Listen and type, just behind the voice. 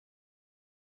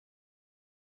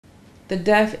The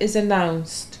death is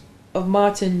announced of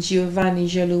Martin Giovanni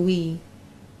Jean-Louis,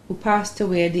 who passed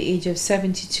away at the age of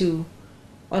 72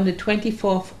 on the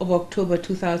 24th of October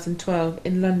 2012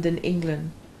 in London,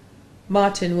 England.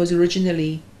 Martin was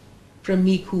originally from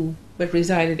Micoud but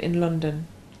resided in London.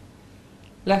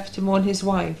 Left to mourn his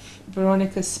wife,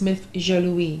 Veronica Smith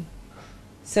Jean-Louis,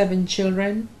 7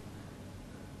 children,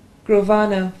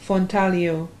 Giovanni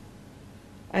Fontalio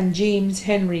and James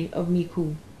Henry of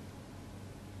Micoud,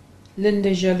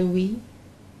 Linda Jean-Louis,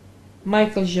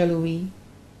 Michael Jean-Louis,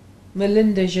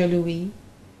 Melinda Jean-Louis,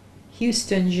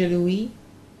 Houston Jean-Louis,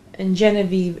 and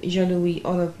Genevieve Jean-Louis,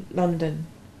 all of London.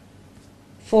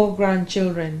 4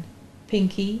 grandchildren,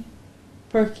 Pinky,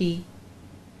 Perky,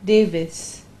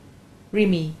 Davis,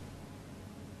 Remy.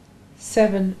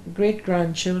 7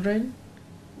 great-grandchildren,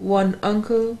 1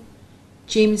 uncle,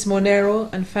 James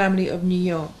Monero and family of New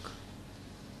York.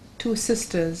 2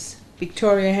 sisters,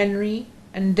 Victoria Henry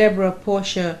and Deborah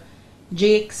Portia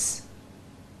Jakes,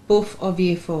 both of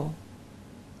Yefo.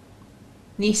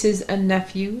 Nieces and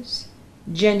nephews,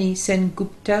 Jenny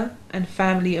Sengupta and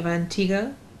family of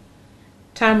Antigua,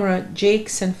 Tamara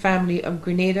Jakes and family of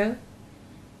Grenada,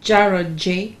 Jarrod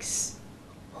Jakes,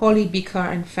 Holly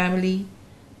Bikar and family,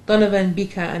 Donovan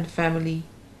Bika and family,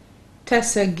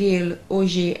 Tessa Gale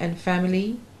Auger and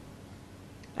family,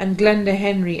 and Glenda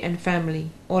Henry and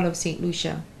family, all of St.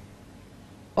 Lucia.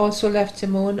 Also left to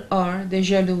mourn are the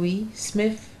Jean-Louis,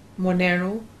 Smith,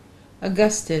 Monero,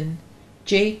 Augustine,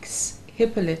 Jakes,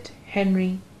 Hippolyte,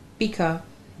 Henry, Bika,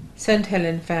 St.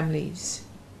 Helen families.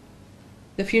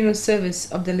 The funeral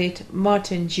service of the late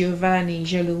Martin Giovanni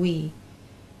Jean-Louis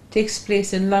takes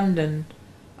place in London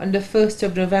on the 1st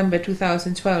of November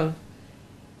 2012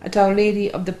 at Our Lady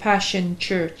of the Passion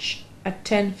Church at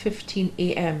 10:15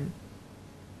 a.m.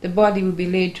 The body will be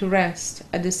laid to rest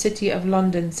at the City of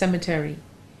London Cemetery.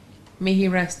 May he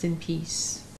rest in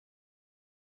peace.